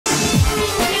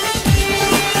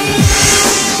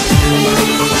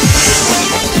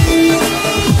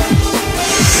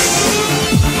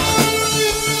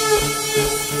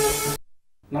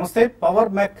నమస్తే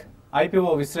పవర్ మెక్ ఐపీఓ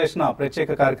విశ్లేషణ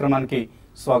ప్రత్యేక కార్యక్రమానికి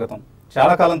స్వాగతం.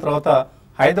 చాలా కాలం తర్వాత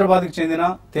హైదరాబాద్కి చెందిన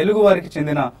తెలుగు వారికి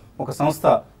చెందిన ఒక సంస్థ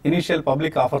ఇనిషియల్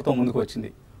పబ్లిక్ ఆఫర్తో ముందుకు వచ్చింది.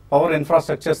 పవర్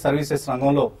ఇన్ఫ్రాస్ట్రక్చర్ సర్వీసెస్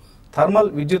రంగంలో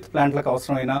థర్మల్ విద్యుత్ ప్లాంట్లకు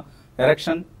అవసరమైన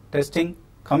ఎరెక్షన్, టెస్టింగ్,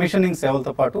 కమిషనింగ్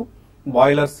సేవలతో పాటు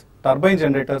boilers, turbine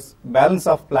generators,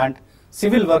 balance of plant,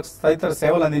 civil works తదితర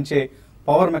సేవలు అందించే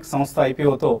పవర్ మెక్ సంస్థ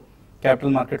ఐపీఓతో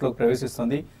క్యాపిటల్ మార్కెట్లోకి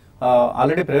ప్రవేశిస్తుంది.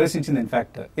 ఆల్రెడీ ప్రవేశించింది.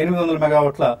 ఇన్ఫాక్ట్ 800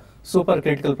 మెగావాట్ల super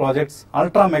critical projects,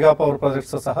 ultra mega power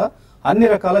projects తో సహా అన్ని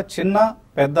రకాల చిన్న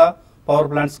పెద్ద పవర్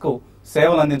ప్లాంట్స్ కు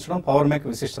సేవలు అందించడం పవర్ మెక్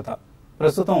విశిష్టత.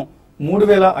 ప్రస్తుతం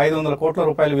 3,500 కోట్ల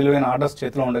రూపాయల విలువైన ఆర్డర్స్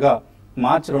చేతిలో ఉండగా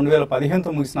మార్చి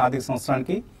 2015తో ముగిసిన ఆర్థిక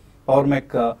సంవత్సరానికి పవర్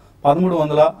మెక్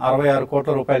 1,366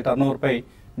 కోట్ల రూపాయల టర్నోవర్పై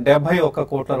 71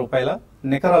 కోట్ల రూపాయల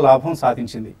నికర లాభం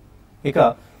సాధించింది. ఇక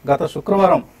గత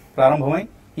శుక్రవారం ప్రారంభమై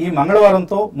ఈ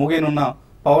మంగళవారంతో ముగియనున్న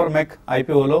పవర్ మెక్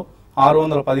ఐపీఓలో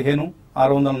 615,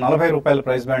 640 రూపాయల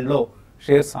ప్రైస్ బ్యాండ్ లో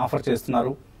షేర్స్ ఆఫర్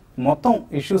చేస్తున్నారు. మొత్తం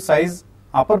issue size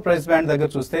upper price band దగ్గర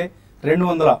చూస్తే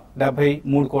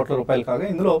 273 కోట్ల రూపాయలు కాగా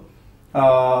ఇందులో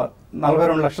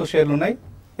 42 లక్షల షేర్లు ఉన్నాయి.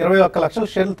 21 లక్షల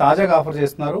షేర్లు తాజాగా ఆఫర్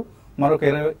చేస్తున్నారు. మరొక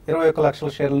 21 లక్షల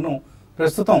షేర్లను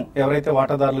ప్రస్తుతం ఎవరైతే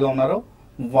వాటాదారులుగా ఉన్నారో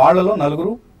వాళ్లలో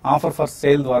 4 ఆఫర్ ఫర్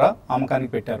సేల్ ద్వారా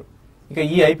అమ్మకానికి పెట్టారు. ఇక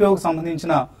ఈ ఐపీఓకి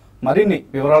సంబంధించిన మరిన్ని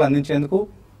వివరాలు అందించేందుకు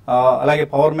అలాగే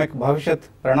పవర్ మెక్ భవిష్యత్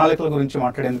ప్రణాళికల గురించి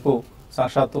మాట్లాడేందుకు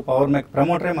సాక్షాత్తు పవర్ మెక్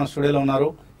ప్రమోటరే మన స్టూడియోలో ఉన్నారు.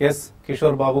 ఎస్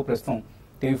కిషోర్ బాబు ప్రస్తుతం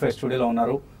Tv5 స్టూడియోలో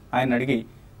ఉన్నారు. ఆయన అడిగి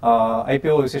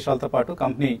ఐపీఓ విశేషాలతో పాటు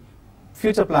కంపెనీ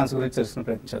ఫ్యూచర్ ప్లాన్స్ గురించి తెలుసుకుని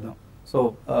ప్రయత్నించేద్దాం. So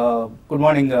good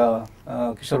morning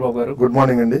Kishore Babu గారు. గుడ్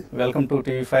మార్నింగ్ అండి. Welcome to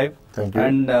Tv5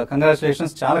 and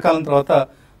congratulations. చాలా కాలం తర్వాత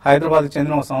హైదరాబాద్ కి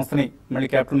చెందిన ఒక సంస్థని మళ్ళీ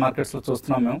క్యాపిటల్ మార్కెట్స్ లో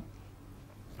చూస్తున్నాం మేము.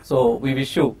 So we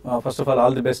wish you first of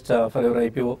all the best for your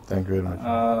IPO.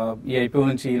 ఈ ఐపీఓ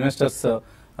నుంచి ఇన్వెస్టర్స్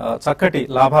చక్కటి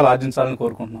లాభాలు ఆర్జించాలని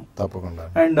కోరుకుంటున్నాం. తప్పకుండా.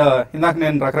 అండ్ ఇందాక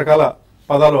నేను రకరకాల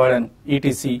పదాలు వాడాను.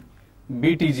 ఈటీసీ,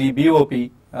 బీటీజీ, బీఓపీ,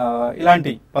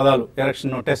 ఇలాంటి పదాలు,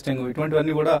 ఎరెక్షన్, టెస్టింగ్,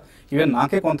 ఇటువంటివన్నీ కూడా ఈవెన్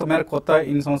నాకే కొంతమేర కొత్త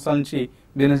ఇన్ని సంవత్సరాల నుంచి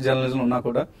బిజినెస్ జర్నలిజం ఉన్నా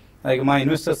కూడా అలాగే మా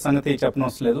ఇన్వెస్టర్స్ సంగతి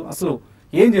చెప్పనవసరం లేదు. అసలు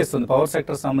ఏం చేస్తుంది పవర్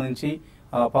సెక్టర్ సంబంధించి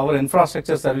పవర్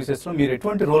ఇన్ఫ్రాస్ట్రక్చర్ సర్వీసెస్ లో మీరు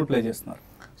ఎటువంటి రోల్ ప్లే చేస్తున్నారు?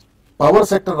 పవర్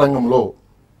సెక్టర్ రంగంలో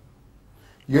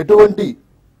ఎటువంటి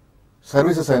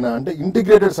సర్వీసెస్ అయినా అంటే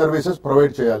ఇంటిగ్రేటెడ్ సర్వీసెస్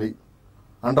ప్రొవైడ్ చేయాలి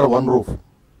అండర్ వన్ రూఫ్.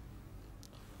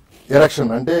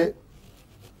 ఎరెక్షన్ అంటే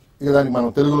ఇక దానికి మనం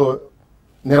తెలుగులో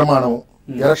నిర్మాణం,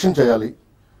 ఎరెక్షన్ చేయాలి,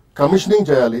 కమిషనింగ్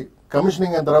చేయాలి,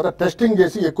 కమిషనింగ్ అయిన తర్వాత టెస్టింగ్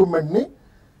చేసి ఎక్విప్మెంట్ని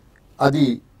అది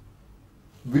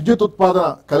విద్యుత్ ఉత్పాదన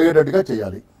కలిగేటట్టుగా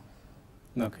చేయాలి.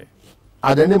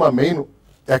 అదండి మా మెయిన్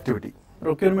యాక్టివిటీ.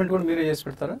 ప్రొక్యూర్మెంట్ కూడా మీరే చేసి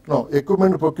పెడతారా? నో,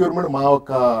 ఎక్విప్మెంట్ ప్రొక్యూర్మెంట్ మా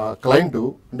ఒక క్లయింట్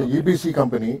అంటే ఈబీసీ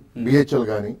కంపెనీ, బిహెచ్ఎల్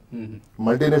కానీ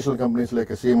మల్టీనేషనల్ కంపెనీస్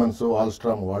లైక్ సీమన్స్,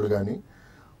 ఆల్స్ట్రామ్ వాళ్ళు కానీ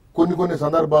కొన్ని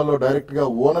సందర్భాల్లో డైరెక్ట్ గా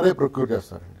ఓనరే ప్రొక్యూర్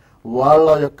చేస్తారండి. వాళ్ళ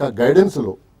యొక్క గైడెన్స్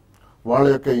లో, వాళ్ళ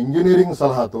యొక్క ఇంజనీరింగ్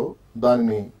సలహాతో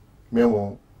దానిని మేము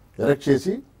ఎరెక్ట్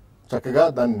చేసి చక్కగా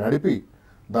దాన్ని నడిపి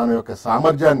దాని యొక్క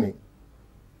సామర్థ్యాన్ని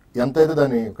ఎంతైతే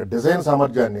దాని యొక్క డిజైన్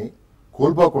సామర్థ్యాన్ని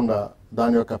కోల్పోకుండా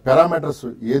దాని యొక్క పారామీటర్స్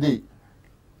ఏది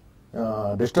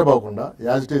డిస్టర్బ్ అవ్వకుండా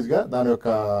యాజ్ ఇట్ ఈస్ గా దాని యొక్క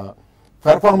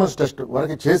పెర్ఫార్మెన్స్ టెస్ట్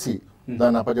వరకు చేసి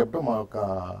దాన్ని అప్పచెప్పడం మా యొక్క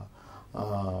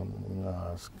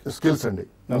స్కిల్స్ అండి,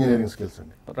 ఇంజనీరింగ్ స్కిల్స్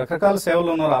అండి. రకరకాల సేవలు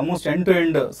ఉన్నారు. Almost end to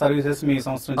end services మీ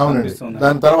సంస్థ.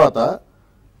 దాని తర్వాత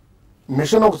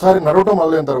మిషన్ ఒకసారి నడవటం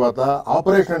మొదలైన తర్వాత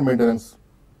ఆపరేషన్ అండ్ మెయింటెనెన్స్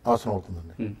అవసరం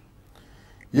అవుతుందండి.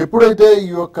 ఎప్పుడైతే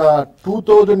ఈ యొక్క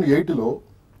 2008లో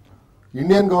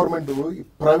ఇండియన్ గవర్నమెంట్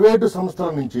ప్రైవేటు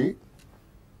సంస్థల నుంచి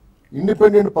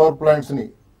ఇండిపెండెంట్ పవర్ ప్లాంట్స్ ని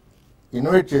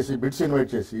బిడ్స్ ఇన్వైట్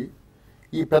చేసి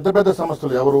ఈ పెద్ద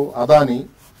సంస్థలు ఎవరు, అదానీ,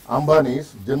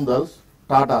 అంబానీస్, జిందల్స్,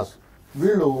 టాటాస్,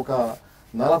 వీళ్ళు ఒక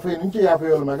 40 నుంచి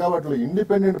 50,000 మెగావాట్ల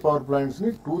ఇండిపెండెంట్ పవర్ ప్లాంట్స్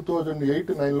ని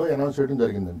 2008-9లో అనౌన్స్ చేయడం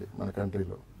జరిగిందండి మన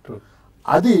కంట్రీలో.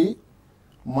 అది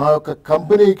మా యొక్క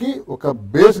కంపెనీకి ఒక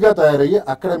బేస్ గా తయారయ్యి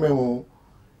అక్కడ మేము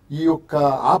ఈ యొక్క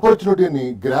ఆపర్చునిటీని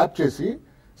గ్రాప్ చేసి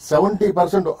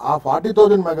 70% ఆ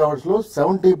 40,000 మెగావాట్స్ లో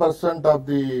 70% ఆఫ్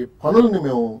ది పనుల్ని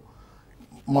మేము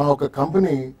మా ఒక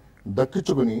కంపెనీ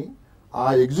దక్కించుకుని ఆ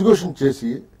ఎగ్జిక్యూషన్ చేసి.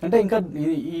 అంటే ఇంకా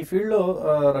ఈ ఫీల్డ్ లో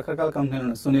రకరకాల కంపెనీలు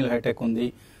ఉన్నాయి. సునీల్ హైటెక్ ఉంది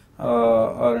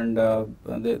and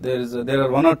there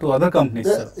are 1 or 2 other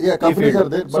companies.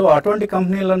 So అటువంటి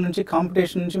కంపెనీల నుంచి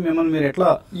కాంపిటీషన్ నుంచి మిమ్మల్ని మీరు ఎట్లా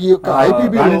ఈ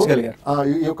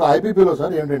యొక్క ఐపీపీలో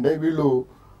సార్ ఏంటంటే వీళ్ళు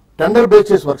టెండర్ బేస్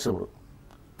చేసి వర్క్స్ ఎవరు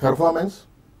పెర్ఫార్మెన్స్,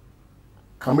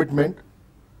 కమిట్మెంట్.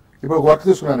 ఇప్పుడు వర్క్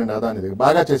తీసుకున్నానండి అదాని దగ్గర,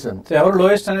 బాగా చేశాను, ఎవరు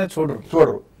లోయెస్ట్ అనేది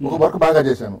చూడరు. ఒక వర్క్ బాగా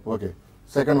చేశాను, ఓకే,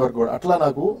 సెకండ్ వర్క్ కూడా అట్లా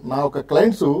నాకు నా ఒక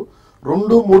క్లయింట్స్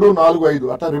 2, 3, 4, 5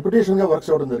 అట్లా రిపిటేషన్ గా వర్క్స్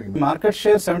అవ్వడం జరిగింది. మార్కెట్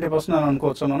షేర్ 70% అని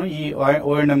అనుకోవచ్చు మనం, ఈ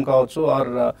O&M కావచ్చు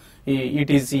ఆర్ ఈ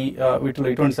ఈటీసీ వీటిలో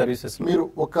ఇటువంటి సర్వీసెస్. మీరు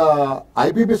ఒక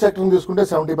ఐపీపీ సెక్టర్ తీసుకుంటే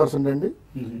 70% అండి.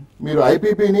 మీరు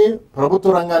ఐపీపీని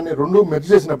ప్రభుత్వ రంగాన్ని రెండు మెర్జ్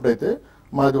చేసినప్పుడైతే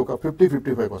మాది ఒక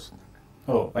 50-55 వస్తుంది.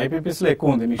 ఐపీపీస్ లో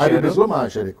ఎక్కువ ఉంది మా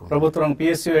షేర్ ఎక్కువ. ప్రభుత్వం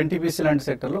పిఎస్యూ ఎన్టీపీసీ లాంటి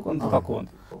సెక్టర్ లో కొంత తక్కువ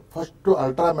ఉంది. First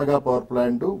ultra mega power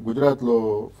plant Gujarat లో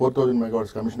 4000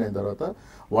 మెగావాట్స్ కమిషన్ అయిన తర్వాత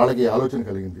వాళ్ళకి ఆలోచన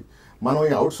కలిగింది, మనం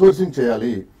ఈ అవుట్ సోర్సింగ్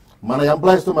చేయాలి, మన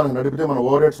ఎంప్లాయీస్ తో మనకు నడిపితే మన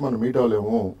ఓవర్ హెడ్స్ మనం మీట్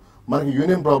అవ్వలేము, మనకి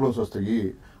యూనియన్ ప్రాబ్లమ్స్ వస్తాయి,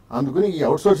 అందుకని ఈ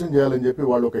అవుట్ సోర్సింగ్ చేయాలని చెప్పి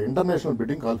వాళ్ళు ఒక ఇంటర్నేషనల్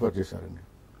బిడ్డింగ్ కాల్ఫర్ చేశారండి.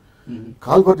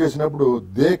 కాల్ఫర్ చేసినప్పుడు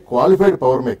they qualified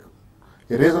power make.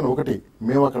 Reason ఒకటి,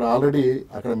 మేము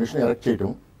అక్కడ మిషన్ ఎరెక్ట్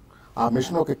చేయటం, ఆ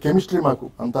మిషన్ ఒక కెమిస్ట్రీ మాకు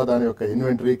అంతా దాని యొక్క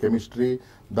ఇన్వెంటరీ కెమిస్ట్రీ,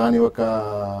 దాని యొక్క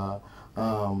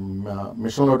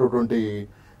మిషన్లో ఉన్నటువంటి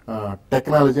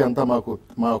టెక్నాలజీ అంతా మాకు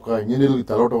మా యొక్క ఇంజనీర్లకు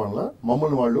తెలవటం వల్ల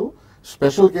మమ్మల్ని వాళ్ళు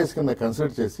స్పెషల్ కేసు కింద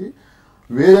కన్సిడర్ చేసి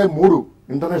వేరే 3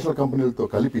 ఇంటర్నేషనల్ కంపెనీలతో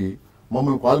కలిపి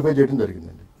మమ్మల్ని క్వాలిఫై చేయడం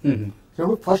జరిగిందండి.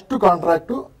 ఫస్ట్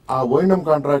కాంట్రాక్ట్ ఆ O&M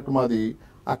కాంట్రాక్ట్ మాది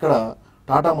అక్కడ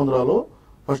టాటా ముంద్రాలో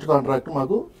ఫస్ట్ కాంట్రాక్ట్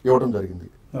మాకు ఇవ్వడం జరిగింది.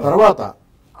 తర్వాత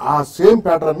ఆ సేమ్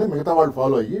ప్యాటర్న్ ని మిగతా వాళ్ళు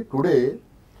ఫాలో అయ్యి టుడే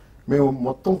మేము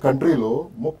మొత్తం కంట్రీలో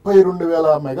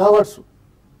 32,000 మెగావాట్స్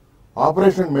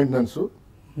ఆపరేషన్ అండ్ మెయింటెనెన్స్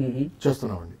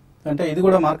చేస్తున్నామండి. అంటే ఇది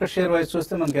కూడా మార్కెట్ షేర్ వైజ్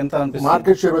చూస్తే మనకి ఎంత అనిపిస్తుంది?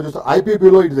 మార్కెట్ షేర్ వైజ్ చూస్తే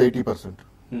ఐపీపీలో ఇట్ ఇస్ 80%.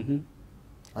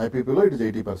 ఐపీపీలో it is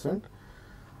 80%.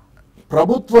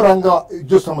 ప్రభుత్వ రంగ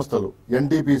విద్యుత్ సంస్థలు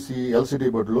ఎన్టీపీసీ ఎల్సిటీ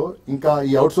బోర్డులో ఇంకా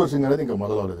ఈ అవుట్ సోర్సింగ్ అనేది ఇంకా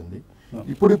మొదలవలేదండి.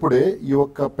 ఇప్పుడిప్పుడే ఈ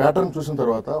యొక్క ప్యాటర్న్ చూసిన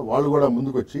తర్వాత వాళ్ళు కూడా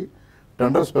ముందుకు వచ్చి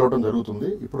టెండర్స్ పిలవడం జరుగుతుంది.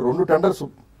 ఇప్పుడు 2 టెండర్స్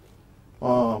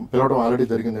పిలవడం ఆల్రెడీ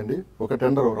జరిగిందండి. ఒక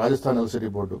టెండర్ రాజస్థాన్ ఎల్సిటీ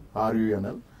బోర్డు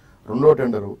RUNL, రెండో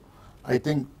tender I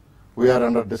think we are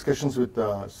under discussions with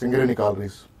Singareni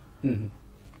collieries,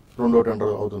 రెండో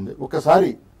టెండర్ అవుతుంది.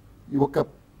 ఒకసారి ఈ యొక్క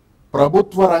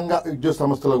ప్రభుత్వ రంగ విద్యుత్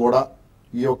సంస్థలు కూడా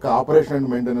ఈ యొక్క ఆపరేషన్ అండ్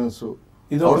మెయింటెనెన్స్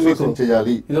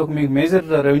చేయాలి. ఇది ఒక మీకు మేజర్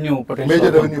రెవెన్యూ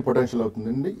పొటెన్షియల్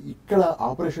అవుతుందండి. ఇక్కడ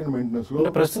ఆపరేషన్ మెయింటెనెన్స్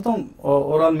లో ప్రస్తుతం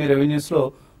ఓవరాల్ మీ రెవెన్యూస్ లో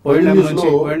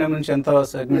O&M నుంచి ఎంత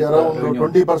అరౌండ్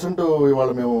 20%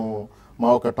 ఇవాళ మేము మా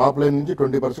ఒక టాప్ లైన్ నుంచి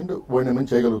 20% O&M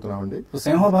నుంచి చేయగలుగుతున్నామండి.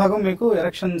 సింహభాగం మీకు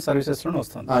ఎరెక్షన్ సర్వీసెస్ లోనే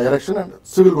వస్తుంది. ఎరెక్షన్ అండ్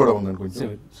సివిల్ కూడా ఉందండి. కొంచెం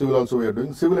civil also we are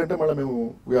doing. Civil అంటే మళ్ళీ మేము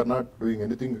we are not doing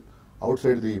anything out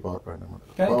side the power plant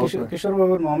అన్నమాట. కిషోర్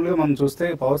బాబు, మామూలుగా మనం చూస్తే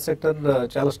పవర్ సెక్టర్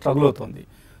చాలా స్ట్రగుల్ అవుతుంది.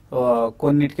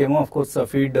 కొన్నిటికేమో of course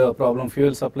feed problem,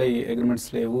 fuel supply agreements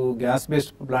లేవు, గ్యాస్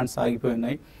బేస్డ్ ప్లాంట్స్ ఆగిపోయి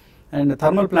ఉన్నాయి. అండ్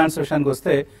థర్మల్ ప్లాంట్స్ విషయానికి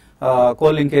వస్తే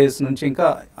కోల్ లింకేజ్ నుంచి ఇంకా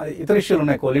ఇతర ఇష్యూలు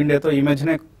ఉన్నాయి. కోల్ ఇండియాతో ఈ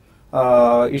మధ్యనే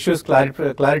ఇష్యూస్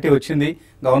క్లారిటీ వచ్చింది.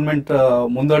 గవర్నమెంట్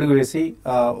ముందడుగు వేసి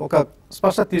ఒక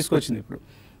స్పష్టత తీసుకొచ్చింది ఇప్పుడు.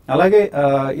 అలాగే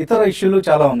ఇతర ఇష్యూలు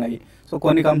చాలా ఉన్నాయి. సో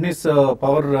కొన్ని కంపెనీస్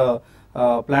పవర్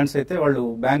ప్లాంట్స్ అయితే వాళ్ళు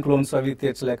బ్యాంక్ లోన్స్ అవి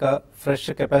తీర్చలేక, ఫ్రెష్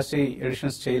కెపాసిటీ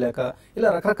ఎడిషన్స్ చేయలేక, ఇలా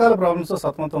రకరకాల ప్రాబ్లమ్స్ తో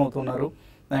సతమతం అవుతున్నారు.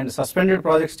 అండ్ సస్పెండెడ్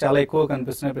ప్రాజెక్ట్స్ చాలా ఎక్కువ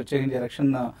కనిపిస్తున్నాయి, ప్రత్యేకించి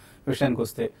ఎలక్షన్ విషయానికి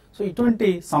వస్తే. సో ఇటువంటి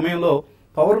సమయంలో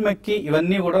పవర్ మెక్ కి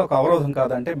ఇవన్నీ కూడా ఒక అవరోధం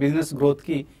కాదా? అంటే బిజినెస్ గ్రోత్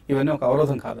కి ఇవన్నీ ఒక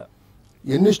అవరోధం కాదా?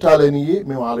 ఎన్ని స్టాల్ అయినాయి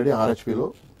మేము ఆల్రెడీ RHPలో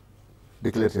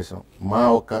డిక్లేర్ చేసాం.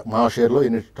 మా షేర్ లో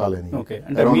ఎన్ని స్టాల్ అయినాయి,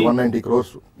 అరౌండ్ 190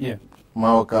 crores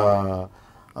మా ఒక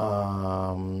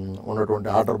ఉన్నటువంటి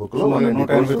ఆర్డర్ బుక్ లో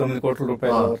 189 కోట్ల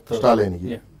రూపాయల స్టాల్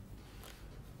అయినాయి.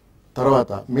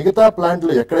 తర్వాత మిగతా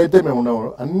ప్లాంట్లు ఎక్కడైతే మేము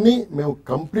ఉన్నామో అన్ని మేము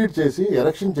కంప్లీట్ చేసి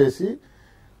ఎరెక్షన్ చేసి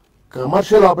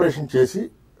కమర్షియల్ ఆపరేషన్ చేసి,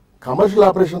 కమర్షియల్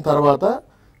ఆపరేషన్ తర్వాత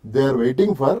they are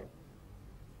waiting for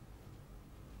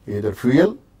either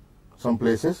fuel, some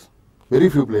places, very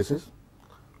few places,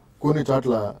 కొన్ని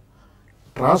చోట్ల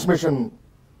ట్రాన్స్మిషన్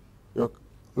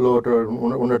లో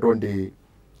ఉన్నటువంటి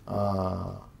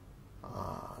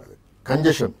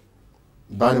కంజెషన్,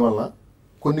 దానివల్ల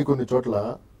కొన్ని చోట్ల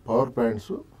పవర్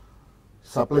ప్లాంట్స్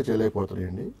సప్లై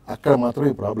చేయలేకపోతున్నాయండి. అక్కడ మాత్రం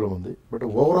ఈ ప్రాబ్లం ఉంది. బట్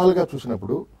ఓవరాల్గా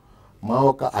చూసినప్పుడు మా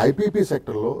ఒక ఐపీపీ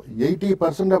సెక్టర్లో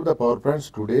 80% of the power plants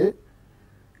today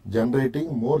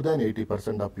generating more than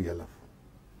 80% of PLF.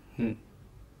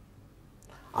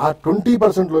 ఆ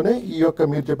 20%లోనే ఈ యొక్క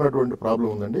మీరు చెప్పినటువంటి ప్రాబ్లం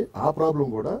ఉందండి. ఆ ప్రాబ్లం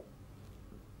కూడా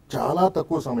చాలా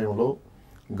తక్కువ సమయంలో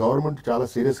గవర్నమెంట్ చాలా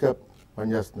సీరియస్గా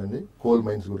పనిచేస్తుందండి. కోల్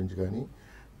మైన్స్ గురించి కానీ,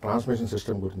 ట్రాన్స్మిషన్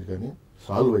సిస్టమ్ గురించి కానీ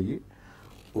సాల్వ్ అయ్యి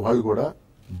వాళ్ళు కూడా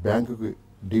బ్యాంకుకి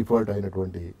డిఫాల్ట్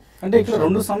అయినటువంటి, అంటే ఇక్కడ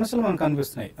 2 సమస్యలు మనకు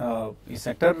కనిపిస్తున్నాయి. ఈ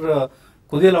సెక్టర్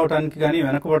కుదేలవడానికి కానీ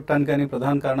వెనకబడటానికి కానీ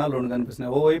ప్రధాన కారణాలు 2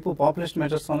 కనిపిస్తున్నాయి. ఓవైపు పాపులేషన్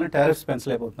మెజర్స్ వల్ల టారిఫ్స్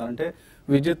పెంచలేకపోతున్నారు. అంటే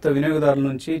విద్యుత్ వినియోగదారుల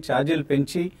నుంచి ఛార్జీలు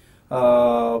పెంచి,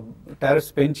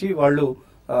 టారిఫ్స్ పెంచి వాళ్ళు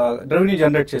రెవెన్యూ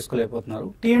జనరేట్ చేసుకోలేకపోతున్నారు.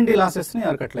 T&D లాసెస్ ని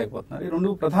అరకట్టలేకపోతున్నారు. ఈ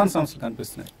 2 ప్రధాన సమస్యలు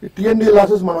కనిపిస్తున్నాయి. T&D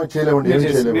లాసెస్ మనం చేయలేమండి,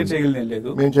 చేయగలిగే లేదు.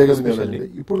 మేము చేయగలిగే.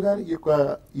 ఇప్పుడు కానీ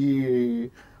ఈ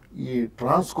ఈ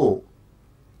ట్రాన్స్కో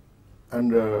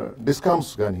అండ్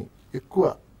డిస్కామ్స్ కానీ ఎక్కువ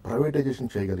ప్రైవేటైజేషన్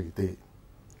చేయగలిగితే,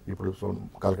 ఇప్పుడు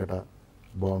కలకటా,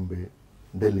 బాంబే,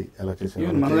 ఢిల్లీ ఎలా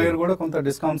మన దగ్గర కూడా కొంత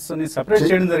డిస్కౌంట్స్ ని సెపరేట్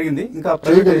చేయడం జరిగింది. ఇంకా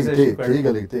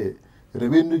చేయగలిగితే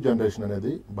రెవెన్యూ జనరేషన్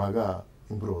అనేది బాగా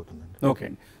ఇంప్రూవ్ అవుతుందండి. ఓకే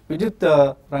అండి. విద్యుత్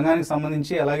రంగానికి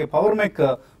సంబంధించి అలాగే పవర్ మెక్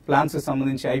ప్లాన్స్ కి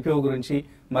సంబంధించి ఐపీఓ గురించి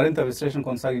మరింత విశ్లేషణ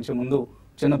కొనసాగించే ముందు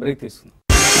చిన్న బ్రేక్ తీసుకుందాం.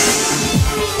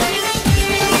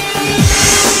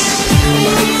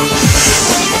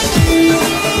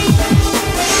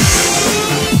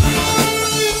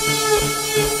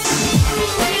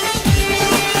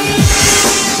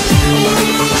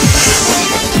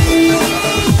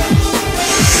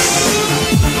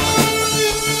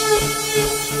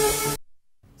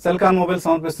 సెల్కాన్ మొబైల్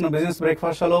సమర్పిస్తున్న బిజినెస్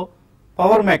బ్రేక్ఫాస్ట్ షోలో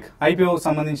పవర్ మెక్ ఐపీఓకి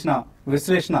సంబంధించిన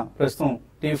విశ్లేషణ ప్రస్తుతం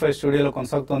టీవీ5 స్టూడియోలో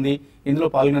కొనసాగుతోంది. ఇందులో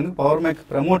పాల్గొనేందుకు పవర్ మెక్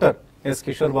ప్రమోటర్ ఎస్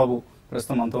కిషోర్ బాబు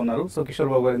ప్రస్తుతం మనతో ఉన్నారు. సో కిషోర్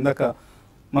బాబు గారు, ఇందాక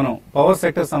మనం పవర్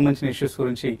సెక్టర్ సంబంధించిన ఇష్యూస్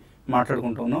గురించి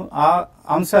మాట్లాడుకుంటున్నాం. ఆ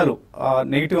అంశాలు,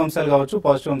 నెగిటివ్ అంశాలు కావచ్చు,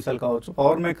 పాజిటివ్ అంశాలు కావచ్చు,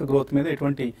 పవర్ మెక్ గ్రోత్ మీద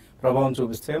ఎటువంటి ప్రభావం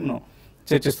చూపిస్తే మనం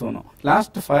చర్చిస్తూ ఉన్నాం.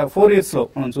 లాస్ట్ 4 years లో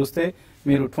మనం చూస్తే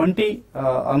మీరు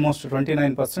ఆల్మోస్ట్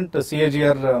 29%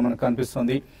 CAGR మనకు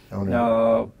కనిపిస్తుంది.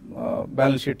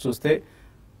 బ్యాలెన్స్ షీట్ చూస్తే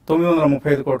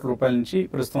 935 కోట్ల రూపాయల నుంచి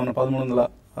ప్రస్తుతం ఉన్న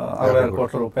 1366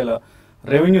 కోట్ల రూపాయల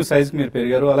రెవెన్యూ సైజ్ మీరు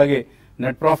పెరిగారు. అలాగే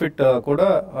నెట్ ప్రాఫిట్ కూడా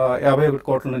 51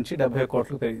 కోట్ల నుంచి 70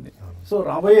 కోట్లు పెరిగింది. సో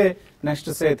రాబోయే నెక్స్ట్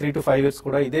 3 to 5 years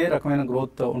కూడా ఇదే రకమైన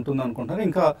గ్రోత్ ఉంటుంది అనుకుంటారు?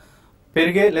 ఇంకా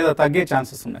పెరిగే లేదా తగ్గే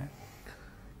ఛాన్సెస్ ఉన్నాయి?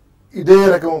 ఇదే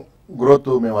రకం గ్రోత్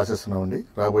మేము ఆశిస్తున్నామండి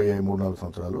రాబోయే 3-4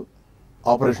 సంవత్సరాలు.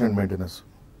 ఆపరేషన్ అండ్ మెయింటెనెన్స్,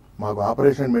 మాకు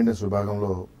ఆపరేషన్ అండ్ మెయింటెనెన్స్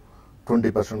విభాగంలో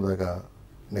 20% దాకా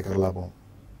నికర లాభం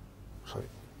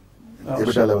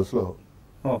ఎబిటా లెవెల్స్ లో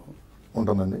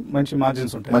ఉంటుందండి. మంచి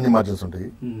మార్జిన్స్ ఉంటాయి.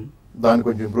 దాన్ని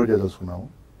కొంచెం ఇంప్రూవ్ చేయదలుచుకున్నాము.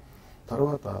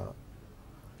 తర్వాత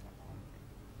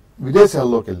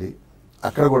విదేశాల్లోకి వెళ్ళి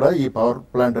అక్కడ కూడా ఈ పవర్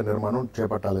ప్లాంట్ నిర్మాణం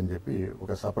చేపట్టాలని చెప్పి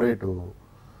ఒక సపరేట్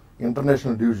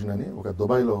ఇంటర్నేషనల్ డివిజన్ అని ఒక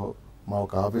దుబాయ్లో మా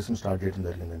ఒక ఆఫీస్ని స్టార్ట్ చేయడం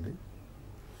జరిగిందండి.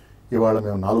 ఇవాళ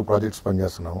మేము 4 ప్రాజెక్ట్స్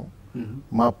పనిచేస్తున్నాము.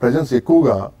 మా ప్రెజెన్స్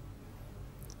ఎక్కువగా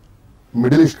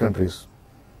middle east countries,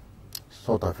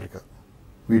 south Africa,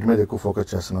 వీటి మీద ఎక్కువ ఫోకస్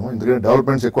చేస్తున్నాము. ఎందుకంటే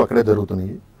డెవలప్మెంట్స్ ఎక్కువ అక్కడే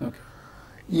జరుగుతున్నాయి.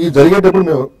 ఈ జరిగేటప్పుడు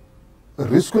మేము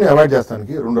రిస్క్ని అవాయిడ్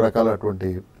చేస్తానికి 2 రకాలటువంటి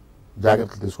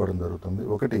జాగ్రత్తలు తీసుకోవడం జరుగుతుంది.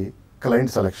 ఒకటి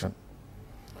క్లయింట్ సెలెక్షన్,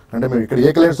 అంటే మేము ఇక్కడ ఏ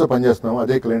క్లయింట్స్తో పనిచేస్తున్నామో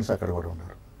అదే క్లయింట్స్ అక్కడ కూడా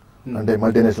ఉన్నారు. అంటే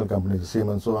మల్టీనేషనల్ కంపెనీస్,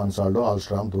 సీమెన్స్, అన్సాల్డో,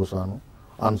 ఆల్స్ట్రామ్, దోసాను,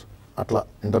 అట్లా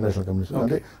ఇంటర్నేషనల్ కంపెనీస్.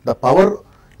 అంటే the power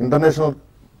international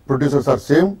producers are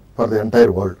same for the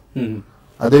entire world.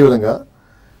 అదేవిధంగా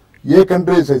ఏ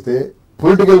కంట్రీస్ అయితే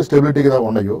పొలిటికల్ స్టెబిలిటీగా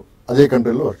ఉన్నాయో అదే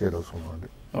కంట్రీలో వర్క్ చేయదలుచుకున్నాం అండి.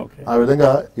 ఆ విధంగా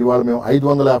ఇవాళ మేము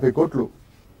 550 కోట్లు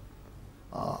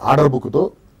ఆర్డర్ బుక్ తో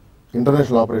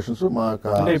ఇంటర్నేషనల్ ఆపరేషన్స్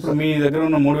ఇప్పుడు మీ దగ్గర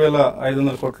ఉన్న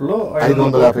 3500 కోట్లలో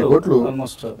 550 కోట్లు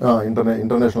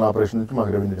ఇంటర్నేషనల్ ఆపరేషన్ నుంచి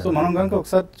మాకు రెవెన్యూ. సో మనం కనుక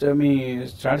ఒకసారి మీ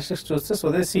స్టాటిస్టిక్స్ చూస్తే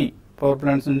స్వదేశీ పవర్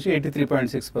ప్లాంట్స్ నుంచి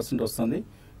 83.6% వస్తుంది,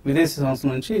 విదేశీ సంస్థల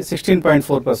నుంచి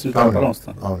 16.4% వ్యాపారం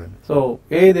వస్తుంది. అవునండి. సో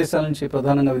ఏ దేశాల నుంచి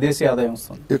ప్రధానంగా విదేశీ ఆదాయం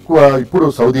వస్తుంది? ఎక్కువ ఇప్పుడు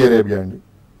సౌదీ అరేబియా అండి,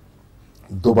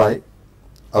 దుబాయ్,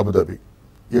 అబుదాబి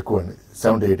ఎక్కువ అండి,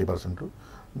 70-80%.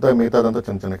 మిగతాదంతా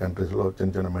చిన్న చిన్న కంట్రీస్ లో చిన్న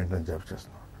చిన్న మెయింటెనెన్స్ జాబ్స్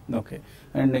చేస్తున్నాం. ఓకే.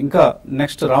 అండ్ ఇంకా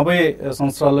నెక్స్ట్ రాబోయే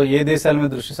సంవత్సరాల్లో ఏ దేశాల మీద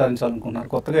దృష్టి సారించాలనుకుంటున్నారు?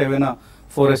 కొత్తగా ఏమైనా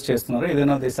ఫోరెస్ట్ చేస్తున్నారా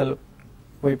ఏదైనా దేశాల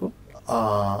వైపు?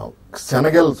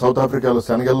 సెనగల్, సౌత్ ఆఫ్రికాలో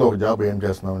సెనగల్లో ఒక జాబ్ ఏం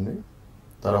చేస్తున్నామండి.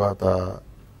 తర్వాత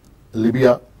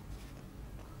లిబియా,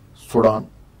 సుడాన్,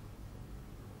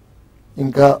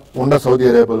 ఇంకా ఉన్న సౌదీ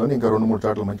అరేబియాలోని ఇంకా 2-3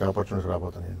 చోట్ల మంచి ఆపర్చునిటీస్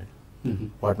రాబోతున్నాయండి.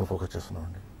 వాటిని ఫోకస్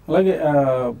చేస్తున్నామండి. అలాగే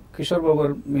కిషోర్ బాబు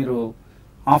గారు, మీరు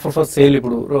ఆఫర్ ఫర్ సేల్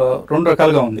ఇప్పుడు 2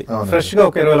 రకాలుగా ఉంది. ఫ్రెష్ గా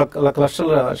ఒక 20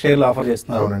 లక్షల షేర్లు ఆఫర్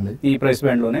చేస్తున్నారు ఈ ప్రైస్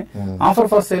బ్యాండ్ లోనే. ఆఫర్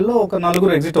ఫర్ సేల్ లో ఒక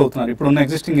 4 ఎగ్జిట్ అవుతున్నారు ఇప్పుడు ఉన్న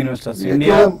existing investors.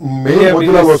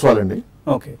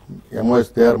 Okay. MOS,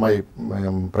 they are my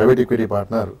private equity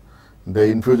partner. They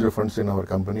infused funds in our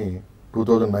company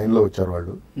 2009 లో వచ్చారు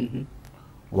వాళ్ళు.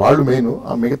 వాళ్ళు మెయిన్,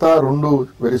 ఆ మిగతా 2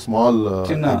 వెరీ స్మాల్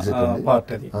పార్ట్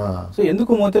అది. సో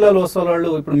ఎందుకు మోతిలాల్ ఓస్వాల్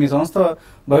వాళ్ళు ఇప్పుడు మీ సంస్థ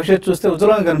భవిష్యత్తు చూస్తే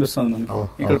ఉజ్వలంగా కనిపిస్తుంది మనకి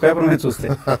ఇక్కడ పేపర్ మీద చూస్తే.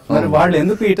 మరి వాళ్ళు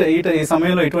ఎందుకు ఈ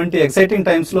సమయంలో ఇటువంటి ఎక్సైటింగ్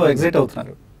టైమ్స్ లో ఎగ్జైట్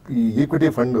అవుతున్నారు? ఈ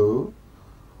ఈక్విటీ ఫండ్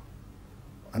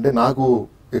అంటే నాకు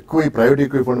ఎక్కువ ఈ ప్రైవేట్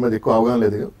ఈక్విటీ ఫండ్ మీద ఎక్కువ అవగాహన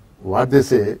లేదు. What they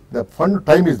say the fund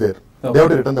time is there, they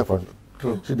have to return the fund.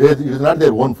 So it is not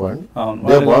their own fund.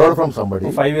 They have borrowed from somebody.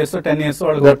 5 years or 10 years.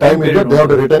 Their time is there. They have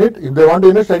to return it. If they want to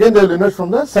invest again, they will invest from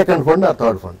the second fund or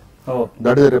third fund.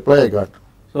 That is the reply I got.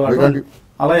 So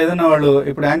అలా ఏదైనా వాళ్ళు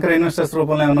ఇప్పుడు anchor investors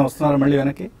రూపంలో ఏమైనా వస్తున్నారా మళ్ళీ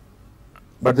వెనక్కి?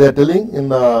 But they are telling in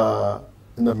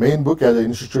the main book as an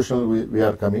institutional we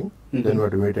are coming. Then we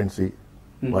have to wait and see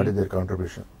what is there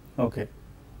contribution. Okay,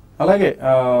 అలాగే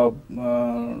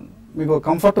మీకు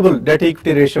కంఫర్టబుల్ డెట్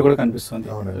ఈక్విటీ రేషియో కూడా కనిపిస్తుంది.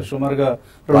 సుమారుగా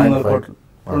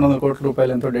 200 కోట్ల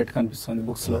రూపాయలు ఎంతో డెట్ కనిపిస్తుంది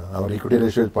books లో. అవర్ ఈక్విటీ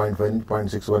రేషియో 0.5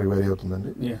 0.6 వరకు వేరీ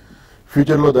అవుతుందండి.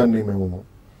 ఫ్యూచర్ లో దాన్ని మేము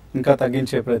ఇంకా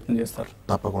తగ్గించే ప్రయత్నం చేస్తారు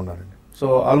తప్పకుండా. So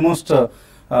almost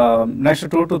next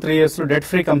 2 to 3 years లో డెట్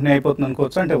ఫ్రీ కంపెనీ అయిపోతుంది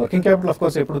అనుకోవచ్చు. అంటే వర్కింగ్ క్యాపిటల్ ఆఫ్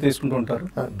కోర్స్ ఎప్పుడు తీసుకుంటూ ఉంటారు.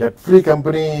 డెట్ ఫ్రీ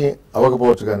కంపెనీ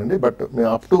అవ్వకపోవచ్చు కానండి, బట్ మేము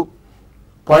అప్ టు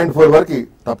 0.4 వరకు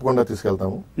తప్పకుండా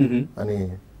తీసుకెళ్తాము అని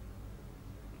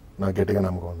నాకు గట్టిగా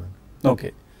నమ్మకం ఉందండి. ఓకే,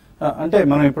 అంటే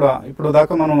మనం ఇప్పుడు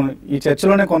దాకా మనం ఈ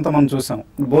చర్చలోనే కొంత మనం చూసాం,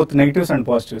 బోత్ నెగిటివ్స్ అండ్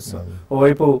పాజిటివ్స్.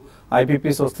 ఓవైపు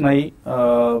ఐపీపీస్ వస్తున్నాయి,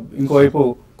 ఇంకోవైపు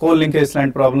కోల్ లింకేజ్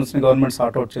లాంటి ప్రాబ్లమ్స్ ని గవర్నమెంట్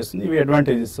సార్ట్ అవుట్ చేస్తుంది, ఇవి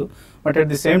advantages. But at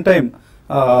the same time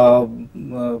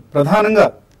ప్రధానంగా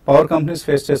పవర్ కంపెనీస్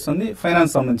ఫేస్ చేస్తుంది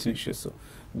ఫైనాన్స్ సంబంధించిన ఇష్యూస్.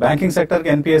 బ్యాంకింగ్ సెక్టర్ కి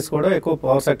ఎన్పిఎస్ కూడా ఎక్కువ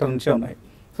పవర్ సెక్టర్ నుంచే ఉన్నాయి.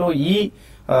 సో ఈ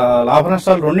లాభ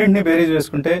నష్టాలు రెండింటినీ బేరీజ్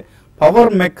వేసుకుంటే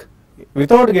పవర్ మెక్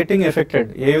వితౌట్ గెట్టింగ్ ఎఫెక్టెడ్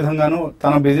ఏ విధంగానూ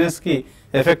తన బిజినెస్ కి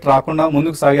ఎఫెక్ట్ రాకుండా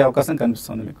ముందుకు సాగే అవకాశం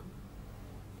కనిపిస్తుంది మీకు.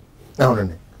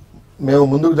 అవునండి, మేము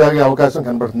ముందుకు సాగే అవకాశం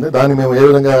కనబడుతుంది. దాన్ని మేము ఏ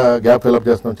విధంగా గ్యాప్ ఫిల్అప్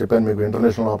చేస్తామని చెప్పాను మీకు.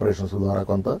 ఇంటర్నేషనల్ ఆపరేషన్స్ ద్వారా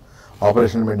కొంత,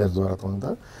 ఆపరేషనల్ మెయింటెనెన్స్ ద్వారా కొంత.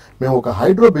 మేము ఒక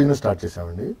హైడ్రో బిజినెస్ స్టార్ట్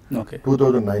చేసామండి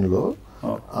 2009లో.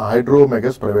 Hydro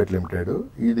మెగాస్ private limited.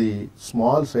 ఇది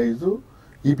స్మాల్ సైజు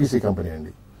ఈపీసీ కంపెనీ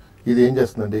అండి. ఇది ఏం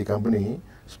చేస్తుందండి, ఈ కంపెనీ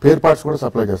స్పేర్ పార్ట్స్ కూడా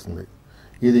సప్లై చేస్తుంది.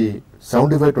 ఇది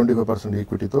 75-25%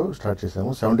 ఈక్విటీతో స్టార్ట్ చేసాము.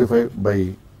 75 by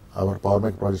our power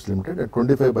mech projects limited and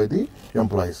 25 by the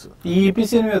employees. ఈ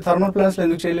ఈపీసీ థర్మల్ ప్లాంట్స్ లో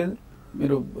ఎందుకు చేయలేదు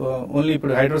మీరు? ఓన్లీ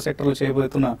ఇప్పుడు హైడ్రో సెక్టర్ లో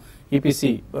చేయబోతున్న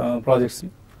EPC projects.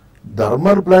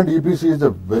 Thermal plant EPC is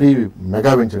a very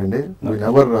mega venture అండి. We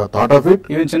never thought of it.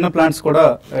 Even చిన్న ప్లాంట్స్ కూడా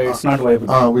it's not viable.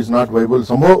 It's not viable.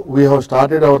 Somehow we have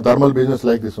started our thermal business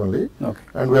like this only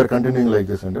and we are continuing like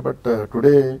this అండి. But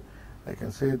today I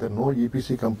can say that no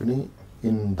EPC company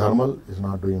in thermal is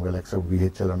not doing well except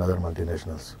VHL and other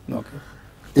multinationals. Okay.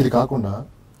 ఇది కాకుండా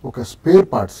ఒక spare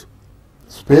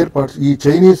parts ఈ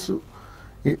Chinese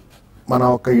మన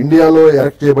ఒక ఇండియాలో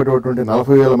erect చేయబడేటువంటి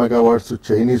 40,000 megawatts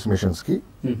Chinese machines కి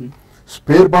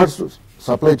spare parts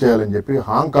supply చేయాలని చెప్పి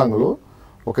హాంకాంగ్ లో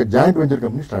ఒక జాయింట్ వెంచర్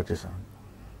కంపెనీ స్టార్ట్ చేశాను.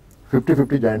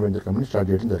 50-50 జాయింట్ వెంచర్ కంపెనీ స్టార్ట్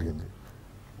చేయడం జరిగింది.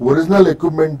 ఒరిజినల్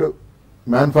ఎక్విప్మెంట్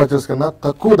మ్యానుఫ్యాక్చర్స్ కన్నా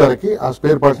తక్కువ ధరకి ఆ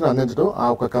స్పేర్ పార్ట్స్ ని అందించడం ఆ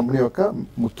ఒక కంపెనీ యొక్క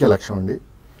ముఖ్య లక్ష్యం అండి.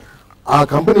 ఆ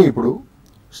కంపెనీ ఇప్పుడు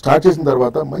స్టార్ట్ చేసిన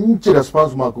తర్వాత మంచి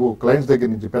రెస్పాన్స్ మాకు క్లయింట్స్ దగ్గర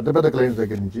నుంచి, పెద్ద పెద్ద క్లయింట్స్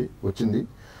దగ్గర నుంచి వచ్చింది.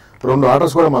 2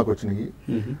 ఆర్డర్స్ కూడా మాకు వచ్చినాయి.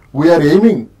 వీఆర్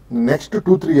ఎయిమింగ్ నెక్స్ట్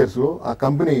 2-3 years లో ఆ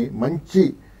కంపెనీ మంచి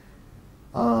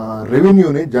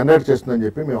రెవెన్యూని జనరేట్ చేస్తుందని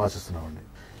చెప్పి మేము ఆశిస్తున్నామండి.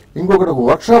 ఇంకొకటి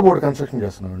వర్క్షాప్ ఒకటి కన్స్ట్రక్షన్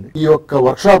చేస్తున్నామండి. ఈ యొక్క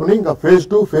వర్క్షాప్ ని ఇంకా phase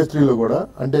 2, phase 3లో కూడా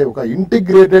అంటే ఒక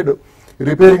ఇంటిగ్రేటెడ్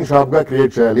రిపేరింగ్ షాప్ గా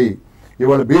క్రియేట్ చేయాలి.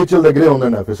 ఇవాళ బిహెచ్ఎల్ దగ్గరే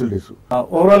ఉందండి ఆ ఫెసిలిటీస్.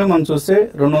 ఓవరాల్ మనం చూస్తే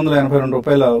 282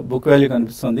 రూపాయల బుక్ వాల్యూ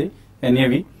కనిపిస్తుంది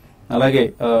ఎన్ఏవి. అలాగే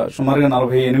సుమారుగా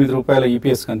 48 రూపాయల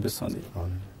ఈపీఎస్ కనిపిస్తుంది.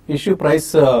 ఇష్యూ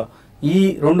ప్రైస్ ఈ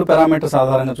 2 పారామీటర్స్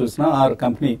ఆధారంగా చూసినా are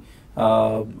company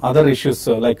other issues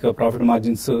like profit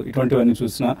margins ఇటువంటివన్నీ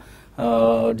చూసినా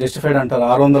జస్టిఫైడ్ అంటారు.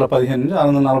 615 నుంచి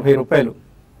 640 రూపాయలు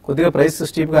కొద్దిగా ప్రైస్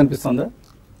స్టీప్ గా అనిపిస్తుందా?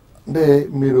 అంటే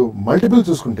మీరు మల్టిపుల్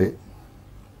చూసుకుంటే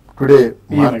టుడే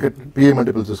మార్కెట్ పిఏ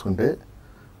మల్టిపుల్ చూసుకుంటే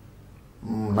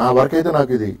నా వరకు అయితే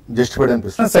నాకు ఇది జస్టిఫైడ్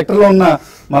అనిపిస్తుంది. సెక్టర్ లో ఉన్న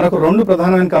మనకు 2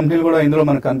 ప్రధానమైన కంపెనీలు కూడా ఇందులో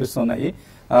మనకు కనిపిస్తున్నాయి.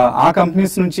 ఆ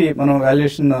కంపెనీస్ నుంచి మనం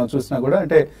వాల్యుయేషన్ చూసినా కూడా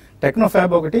అంటే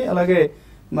టెక్నోఫాబ్ ఒకటి, అలాగే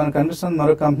మనకు కనిపిస్తుంది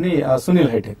మరో కంపెనీ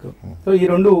సునీల్ హైటెక్. సో ఈ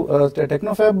 2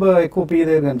 టెక్నోఫాబ్ ఎక్కువ పిఏ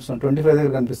దగ్గర కనిపిస్తుంది, 25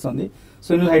 దగ్గర కనిపిస్తుంది.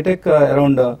 సునీల్ హైటెక్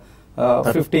అరౌండ్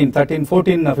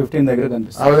 15 దగ్గర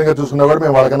కనిపిస్తుంది. ఆ విధంగా చూసుకున్నా కూడా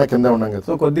మేము వాళ్ళకన్నా కింద ఉన్నాం కదా.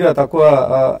 సో కొద్దిగా తక్కువ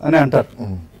అని అంటారు.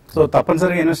 సో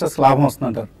తప్పనిసరిగా ఇన్వెస్టర్స్ లాభం వస్తుంది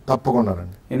అంటారు. తప్పకుండా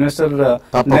investor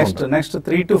next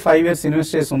 3 to 5 years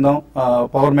invest చేసి ఉందాం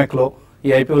పవర్ మెక్ లో, ఈ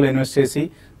ఐపీఓలో ఇన్వెస్ట్ చేసి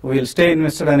విల్ స్టే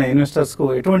ఇన్వెస్టెడ్ అనే ఇన్వెస్టర్స్ కు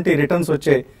ఎటువంటి రిటర్న్స్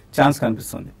వచ్చే ఛాన్స్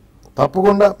కనిపిస్తుంది?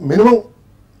 తప్పకుండా మినిమం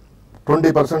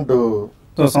 20%.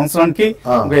 సో సంవత్సరానికి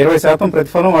 20%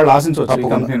 ప్రతిఫలం వాళ్ళు ఆశించవచ్చు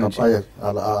ఈ కంపెనీ నుంచి.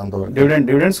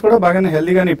 డివిడెండ్స్ కూడా బాగానే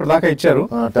హెల్దీగానే ఇప్పుడు దాకా ఇచ్చారు.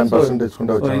 10%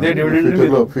 ఇదే డివిడెండ్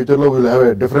ఫ్యూచర్ లో will have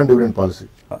a different dividend policy.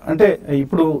 అంటే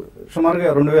ఇప్పుడు సుమారుగా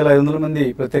 2,500 మంది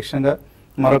ప్రత్యక్షంగా,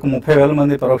 మరొక 30,000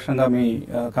 మంది పరోక్షంగా మీ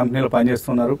కంపెనీలో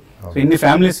పనిచేస్తున్నారు. సో ఇన్ని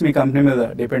ఫ్యామిలీస్ మీ కంపెనీ మీద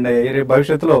డిపెండ్ అయ్యాయి. రేపు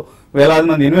భవిష్యత్తులో వేలాది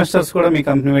మంది ఇన్వెస్టర్స్ కూడా మీ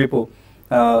కంపెనీ వైపు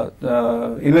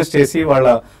ఇన్వెస్ట్ చేసి వాళ్ళ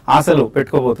ఆశలు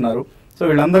పెట్టుకోబోతున్నారు. సో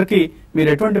వీళ్ళందరికీ మీరు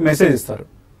ఎటువంటి మెసేజ్ ఇస్తారు?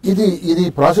 ఇది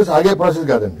ప్రాసెస్ ఆగే ప్రాసెస్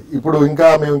కాదండి. ఇప్పుడు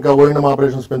మేము ఇంకా ఓఎంఎం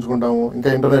ఆపరేషన్స్ పెంచుకుంటాము, ఇంకా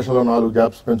ఇంటర్నేషనల్ లో 4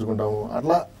 జాబ్స్ పెంచుకుంటాము.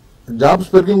 అట్లా జాబ్స్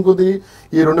పెరిగిన కొద్దీ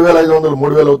ఈ 2,500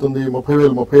 3,000 అవుతుంది,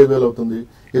 30,000 35,000 అవుతుంది,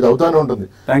 ఇది అవుతానే ఉంటుంది.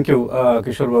 థ్యాంక్ యూ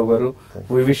కిషోర్ బాబు గారు.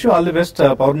 We wish all the best.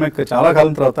 Power మెక్ చాలా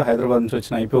కాలం తర్వాత హైదరాబాద్ నుంచి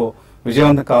వచ్చిన ఐపీఓ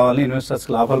విజయవంతం కావాలని, ఇన్వెస్టర్స్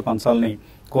లాభాలు పంచాలని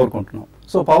కోరుకుంటున్నాం.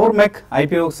 సో పవర్ మెక్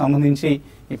ఐపీఓకి సంబంధించి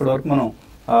ఇప్పటి వరకు మనం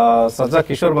సజ్జా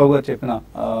కిషోర్ బాబు గారు చెప్పిన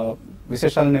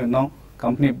విశేషాలని విన్నాం.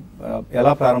 కంపెనీ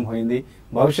ఎలా ప్రారంభమైంది,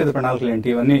 భవిష్యత్తు ప్రణాళికలు ఏంటి,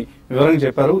 ఇవన్నీ వివరంగా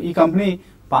చెప్పారు. ఈ కంపెనీ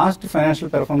పాస్ట్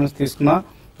ఫైనాన్షియల్ పెర్ఫార్మెన్స్ తీసుకున్నా,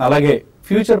 అలాగే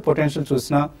ఫ్యూచర్ పొటెన్షియల్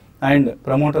చూసినా, అండ్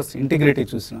ప్రమోటర్స్ ఇంటిగ్రిటీ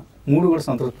చూసినా, మూడు కూడా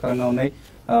సంతృప్తికరంగా ఉన్నాయి.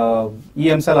 ఈ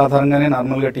అంశాల ఆధారంగానే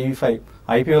నార్మల్ గా టీవీ5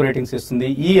 ఐపీఓ రేటింగ్స్ ఇస్తుంది.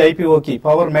 ఈ ఐపీఓకి,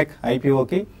 power mech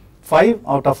ఐపీఓకి 5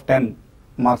 out of 10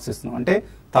 marks ఇస్తున్నాం. అంటే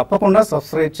తప్పకుండా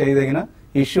సబ్స్క్రైబ్ చేయదగిన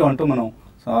ఇష్యూ అంటూ మనం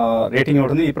రేటింగ్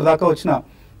ఇవ్వడం. ఇప్పటిదాకా వచ్చిన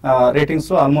రేటింగ్స్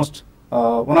లో almost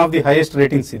one of the highest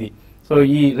ratings ఇది. సో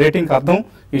ఈ రేటింగ్ అర్థం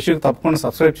ఇష్యూకి తప్పకుండా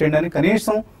సబ్స్క్రైబ్ చేయండి అని.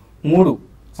 కనీసం 3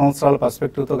 సంవత్సరాల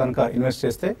పర్స్పెక్టివ్ తో కనుక ఇన్వెస్ట్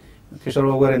చేస్తే కిషోర్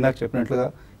బాబు గారు ఇందాక చెప్పినట్లుగా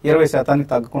 20%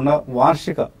 తగ్గకుండా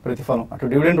వార్షిక ప్రతిఫలం అటు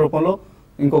డివిడెండ్ రూపంలో,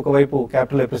 ఇంకొక వైపు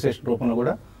క్యాపిటల్ అప్రిసియేషన్ రూపంలో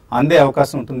కూడా అందే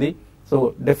అవకాశం ఉంటుంది. సో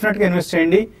డెఫినెట్ గా ఇన్వెస్ట్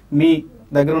చేయండి. మీ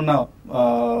దగ్గర ఉన్న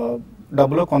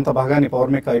డబ్బులో కొంత భాగాన్ని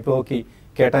పవర్ మెక్ ఐపీఓకి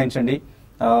కేటాయించండి.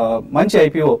 మంచి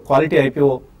ఐపీఓ, క్వాలిటీ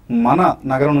ఐపీఓ మన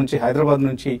నగరం నుంచి, హైదరాబాద్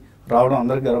నుంచి రావడం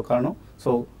అందరికీ గర్వకారణం.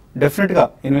 సో డెఫినెట్ గా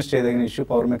ఇన్వెస్ట్ చేయదగిన issue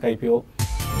power mech IPO.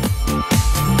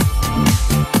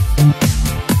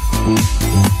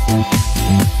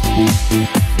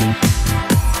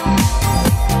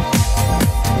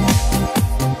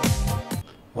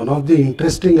 One of the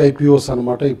interesting IPOs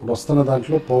అనమాట ఇప్పుడు వస్తున్న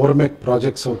దాంట్లో పవర్ మెక్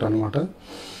ప్రాజెక్ట్స్ ఒకటి అనమాట.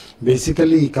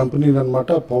 బేసికల్లీ ఈ కంపెనీ అనమాట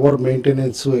పవర్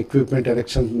మెయింటెనెన్స్, ఎక్విప్మెంట్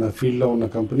ఎరెక్షన్ ఫీల్డ్లో ఉన్న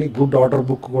కంపెనీ. గుడ్ ఆర్డర్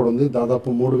బుక్ కూడా ఉంది. దాదాపు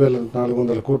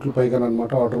 3,400 కోట్ల పైగా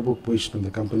అనమాట ఆర్డర్ బుక్ పొజిషన్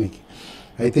ఉంది కంపెనీకి.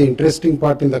 అయితే interesting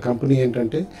part in the company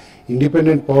ఏంటంటే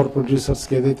ఇండిపెండెంట్ పవర్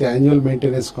ప్రొడ్యూసర్స్కి ఏదైతే annual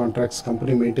maintenance contracts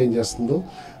company maintain చేస్తుందో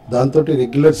దాంతో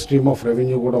రెగ్యులర్ స్ట్రీమ్ ఆఫ్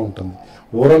రెవెన్యూ కూడా ఉంటుంది.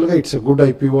 ఓవరాల్గా ఇట్స్ ఎ గుడ్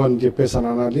ఐపీఓ అని చెప్పేసి అని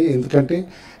అనాలి. ఎందుకంటే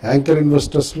anchor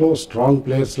ఇన్వెస్టర్స్లో strong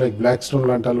players like black stone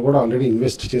లాంటి వాళ్ళు కూడా ఆల్రెడీ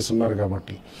ఇన్వెస్ట్ చేసి ఉన్నారు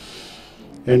కాబట్టి.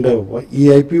 అండ్ ఈ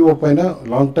ఐపీఓ పైన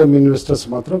లాంగ్ టర్మ్ ఇన్వెస్టర్స్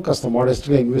మాత్రం కాస్త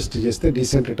మోడెస్ట్గా ఇన్వెస్ట్ చేస్తే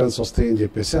డీసెంట్ రిటర్న్స్ వస్తాయని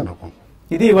చెప్పేసి అనుకోం.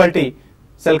 ఇది ఇవాల్టి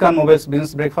Celkon mobiles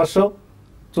business breakfast show.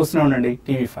 చూస్తూనే ఉండండి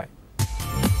టీవీ5.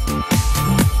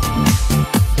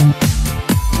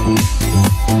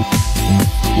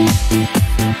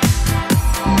 Thank you.